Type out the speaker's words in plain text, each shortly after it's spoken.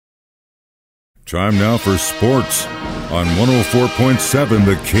Time now for sports on 104.7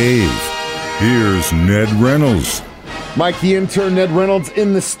 The Cave. Here's Ned Reynolds. Mike the intern, Ned Reynolds,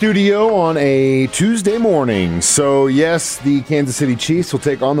 in the studio on a Tuesday morning. So, yes, the Kansas City Chiefs will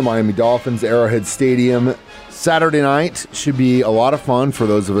take on the Miami Dolphins, Arrowhead Stadium. Saturday night should be a lot of fun for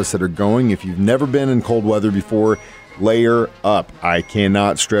those of us that are going. If you've never been in cold weather before, layer up. I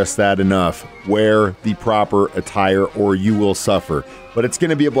cannot stress that enough. Wear the proper attire or you will suffer. But it's going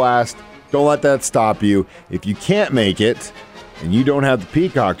to be a blast. Don't let that stop you. If you can't make it and you don't have the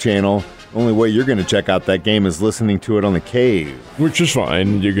Peacock channel, the only way you're going to check out that game is listening to it on The Cave. Which is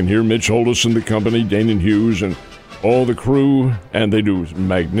fine. You can hear Mitch Holtis and the company, Danon Hughes, and all the crew, and they do a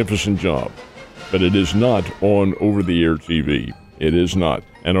magnificent job. But it is not on over-the-air TV. It is not.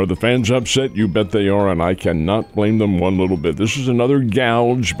 And are the fans upset? You bet they are, and I cannot blame them one little bit. This is another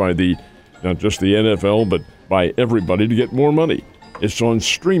gouge by not just the NFL, but by everybody to get more money. It's on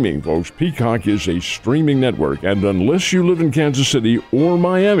streaming, folks. Peacock is a streaming network, and unless you live in Kansas City or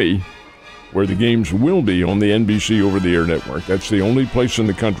Miami, where the games will be on the NBC over-the-air network, that's the only place in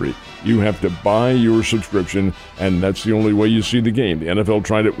the country. You have to buy your subscription, and that's the only way you see the game. The NFL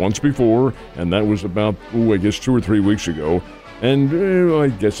tried it once before, and that was about, 2 or 3 weeks ago. And I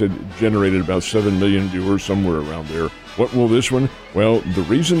guess it generated about 7 million viewers, somewhere around there. What will this one? Well, the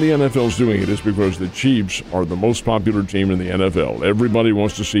reason the NFL's doing it is because the Chiefs are the most popular team in the NFL. Everybody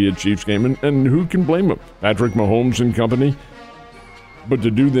wants to see a Chiefs game, and who can blame them? Patrick Mahomes and company. But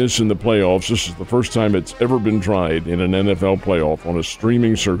to do this in the playoffs, this is the first time it's ever been tried in an NFL playoff on a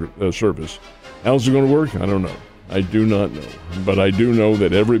streaming service. How's it going to work? I don't know. I do not know. But I do know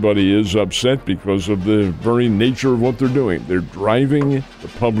that everybody is upset because of the very nature of what they're doing. They're driving the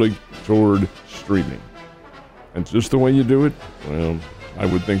public toward streaming. And is this the way you do it? Well, I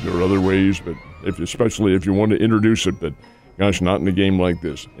would think there are other ways, but especially if you want to introduce it, but gosh, not in a game like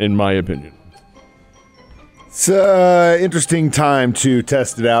this, in my opinion. It's an interesting time to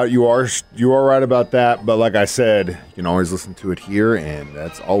test it out. You are right about that, but like I said, you can always listen to it here, and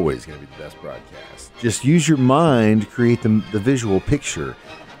that's always going to be the best broadcast. Just use your mind to create the visual picture.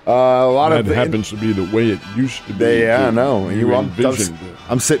 That happens to be the way it used to be. Yeah, I know.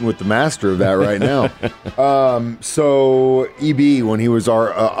 I'm sitting with the master of that right now. So EB, when he was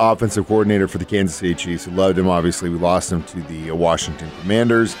our offensive coordinator for the Kansas City Chiefs, we loved him. Obviously, we lost him to the Washington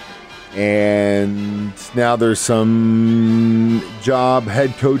Commanders. And now there's some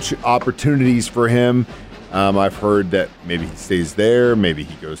head coach opportunities for him. I've heard that maybe he stays there, maybe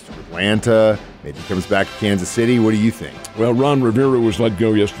he goes to Atlanta, maybe he comes back to Kansas City. What do you think? Well, Ron Rivera was let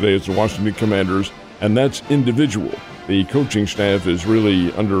go yesterday as the Washington Commanders, and that's individual. The coaching staff is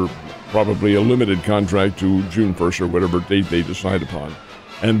really under probably a limited contract to June 1st or whatever date they decide upon.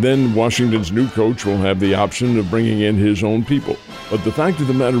 And then Washington's new coach will have the option of bringing in his own people. But the fact of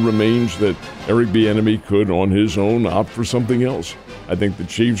the matter remains that Eric Bieniemy could, on his own, opt for something else. I think the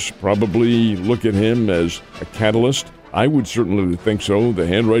Chiefs probably look at him as a catalyst. I would certainly think so. The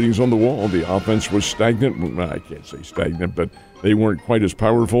handwriting's on the wall. The offense was stagnant. Well, I can't say stagnant, but they weren't quite as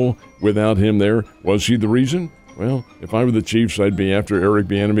powerful without him there. Was he the reason? Well, if I were the Chiefs, I'd be after Eric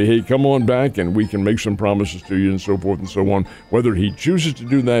Bieniemy. Hey, come on back, and we can make some promises to you, and so forth and so on. Whether he chooses to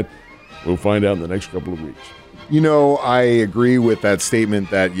do that, we'll find out in the next couple of weeks. You know, I agree with that statement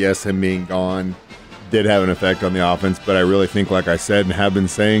that, yes, him being gone did have an effect on the offense, but I really think, like I said and have been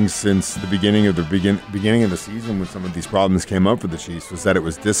saying since the beginning of the season when some of these problems came up for the Chiefs, was that it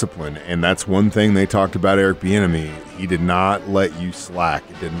was discipline, and that's one thing they talked about Eric Bieniemy. He did not let you slack.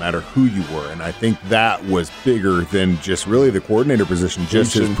 It didn't matter who you were, and I think that was bigger than just really the coordinator position,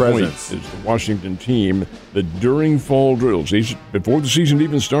 just his presence. Is the Washington team that during fall drills, before the season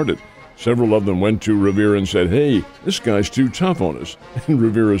even started, several of them went to Rivera and said, hey, this guy's too tough on us. And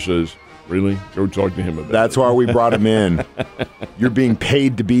Rivera says, really? Go talk to him about it. That's why we brought him in. You're being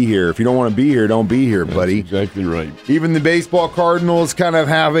paid to be here. If you don't want to be here, don't be here, buddy. That's exactly right. Even the baseball Cardinals kind of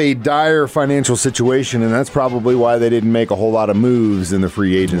have a dire financial situation, and that's probably why they didn't make a whole lot of moves in the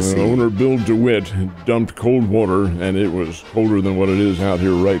free agency. Owner Bill DeWitt dumped cold water, and it was colder than what it is out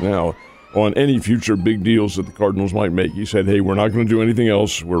here right now, on any future big deals that the Cardinals might make. He said, hey, we're not going to do anything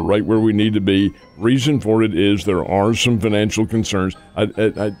else. We're right where we need to be. Reason for it is there are some financial concerns.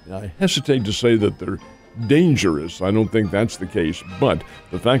 I hesitate to say that they're dangerous. I don't think that's the case. But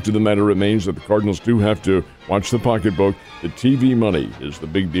the fact of the matter remains that the Cardinals do have to watch the pocketbook. The TV money is the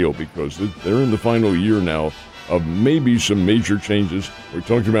big deal because they're in the final year now of maybe some major changes. We're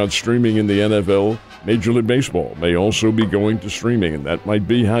talking about streaming in the NFL. Major League Baseball may also be going to streaming, and that might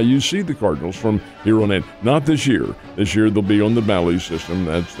be how you see the Cardinals from here on in. Not this year. This year they'll be on the Bally system.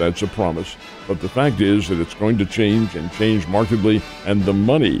 That's a promise. But the fact is that it's going to change and change markedly, and the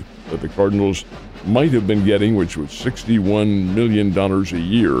money that the Cardinals might have been getting, which was $61 million a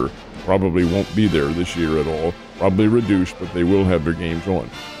year, probably won't be there this year at all. Probably reduced, but they will have their games on.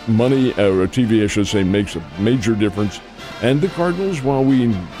 Money, or TV, I should say, makes a major difference. And the Cardinals, while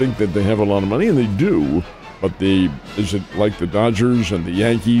we think that they have a lot of money, and they do, but is it like the Dodgers and the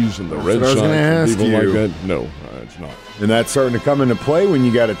Yankees and the Red Sox and people like that? No, it's not. And that's starting to come into play when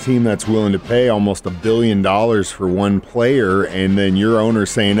you got a team that's willing to pay almost $1 billion for one player, and then your owner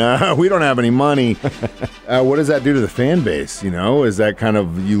saying, we don't have any money. What does that do to the fan base? Is that kind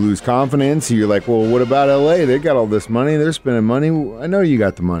of, you lose confidence? You're like, well, what about LA? They got all this money. They're spending money. I know you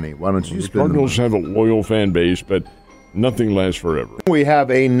got the money. Why don't you spend the money? Cardinals have a loyal fan base, but nothing lasts forever. We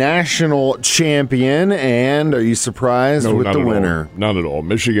have a national champion, and are you surprised with the winner? Not at all.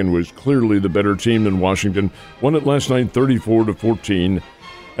 Michigan was clearly the better team than Washington. Won it last night 34-14,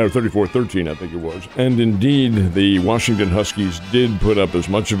 or 34-13, I think it was. And indeed, the Washington Huskies did put up as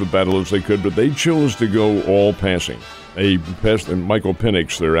much of a battle as they could, but they chose to go all passing. They passed, and Michael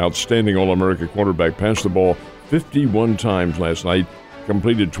Penix, their outstanding All-America quarterback, passed the ball 51 times last night,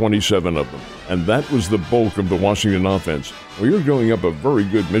 completed 27 of them. And that was the bulk of the Washington offense. Well, you're going up a very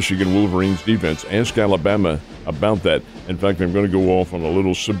good Michigan Wolverines defense. Ask Alabama about that. In fact, I'm going to go off on a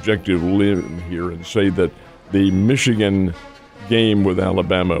little subjective limb here and say that the Michigan game with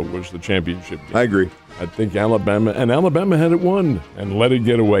Alabama was the championship game. I agree. I think Alabama had it won and let it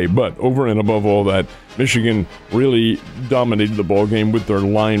get away. But over and above all that, Michigan really dominated the ball game with their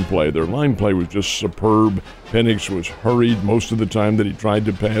line play. Their line play was just superb. Penix was hurried most of the time that he tried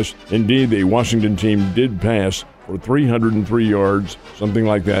to pass. Indeed, the Washington team did pass for 303 yards, something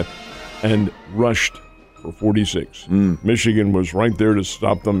like that, and rushed for 46. Michigan was right there to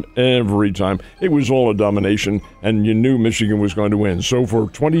stop them every time. It was all a domination, and you knew Michigan was going to win. So for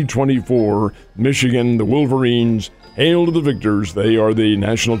 2024, Michigan, the Wolverines, hail to the victors. They are the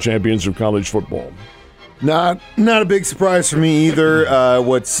national champions of college football. Not a big surprise for me either.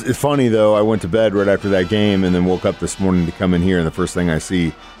 What's funny, though, I went to bed right after that game and then woke up this morning to come in here, and the first thing I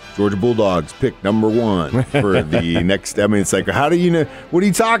see, Georgia Bulldogs pick number 1 for the next. I mean, it's like, how do you know? What are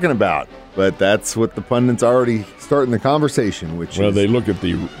you talking about? But that's what the pundits already starting the conversation. They look at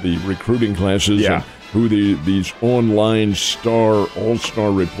the recruiting classes and who these online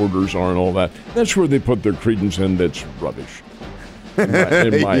all-star reporters are and all that. That's where they put their credence in. That's rubbish,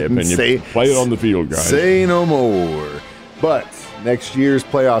 in my opinion. Play it on the field, guys. Say no more. But next year's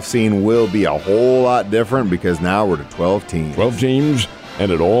playoff scene will be a whole lot different because now we're to 12 teams. 12 teams. And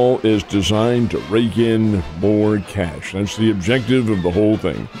it all is designed to rake in more cash. That's the objective of the whole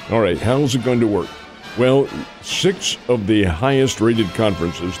thing. All right, how's it going to work? Well, 6 of the highest-rated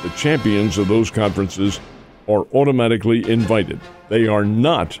conferences, the champions of those conferences, are automatically invited. They are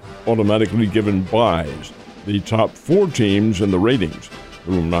not automatically given byes. The top 4 teams in the ratings,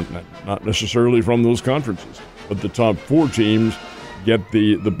 who are not necessarily from those conferences, but the top 4 teams get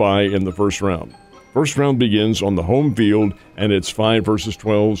the bye in the first round. First round begins on the home field, and it's 5 versus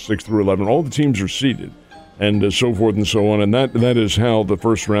 12, 6 through 11. All the teams are seeded, and so forth and so on. And that is how the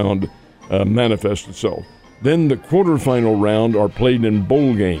first round manifests itself. Then the quarterfinal round are played in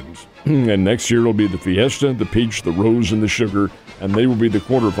bowl games. And next year it'll be the Fiesta, the Peach, the Rose, and the Sugar, and they will be the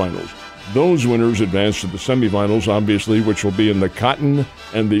quarterfinals. Those winners advance to the semifinals, obviously, which will be in the Cotton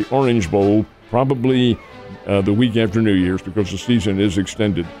and the Orange Bowl, probably the week after New Year's because the season is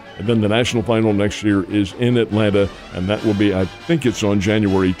extended. And then the national final next year is in Atlanta, and that will be, I think it's on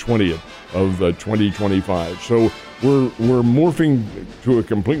January 20th of 2025. So we're morphing to a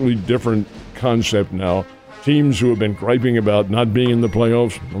completely different concept now. Teams who have been griping about not being in the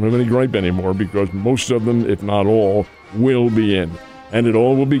playoffs don't have any gripe anymore because most of them, if not all, will be in. And it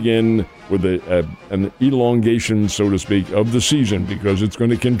all will begin with an elongation, so to speak, of the season because it's going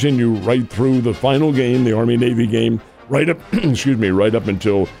to continue right through the final game, the Army-Navy game, right up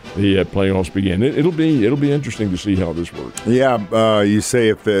until the playoffs begin. It'll be interesting to see how this works. Yeah, you say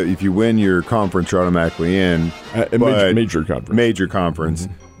if you win your conference, you're automatically in. Major conference. Major conference,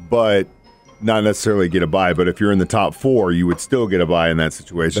 but not necessarily get a bye. But if you're in the top 4, you would still get a bye in that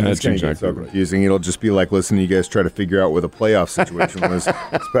situation. That's it's exactly so confusing. Right. It'll just be like listening to you guys try to figure out what a playoff situation was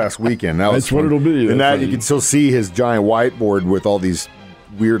this past weekend. That's what it'll be. And that you can still see his giant whiteboard with all these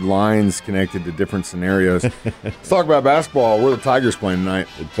weird lines connected to different scenarios. Let's talk about basketball. Where are the Tigers playing tonight?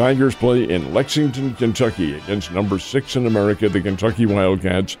 The Tigers play in Lexington, Kentucky against number 6 in America, the Kentucky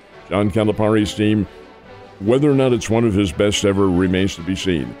Wildcats. John Calipari's team. Whether or not it's one of his best ever remains to be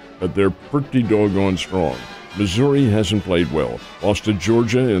seen, but they're pretty doggone strong. Missouri hasn't played well. Lost to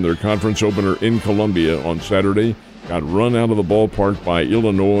Georgia in their conference opener in Columbia on Saturday. Got run out of the ballpark by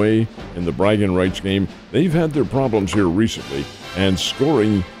Illinois in the bragging rights game. They've had their problems here recently, and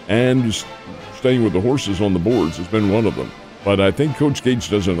scoring and staying with the horses on the boards has been one of them. But I think Coach Gates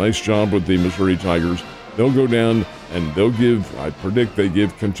does a nice job with the Missouri Tigers. They'll go down and I predict they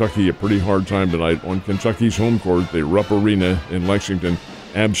give Kentucky a pretty hard time tonight on Kentucky's home court, the Rupp Arena in Lexington.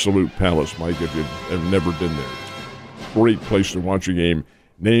 Absolute palace, Mike, if you've never been there. It's a great place to watch a game.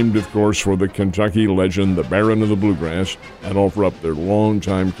 Named, of course, for the Kentucky legend, the Baron of the Bluegrass, Adolph Rupp, their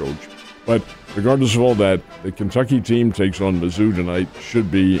longtime coach. But regardless of all that, the Kentucky team takes on Mizzou tonight. Should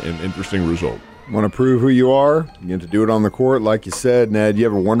be an interesting result. Want to prove who you are? You get to do it on the court, like you said, Ned. You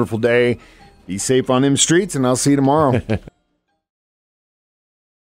have a wonderful day. Be safe on them streets, and I'll see you tomorrow.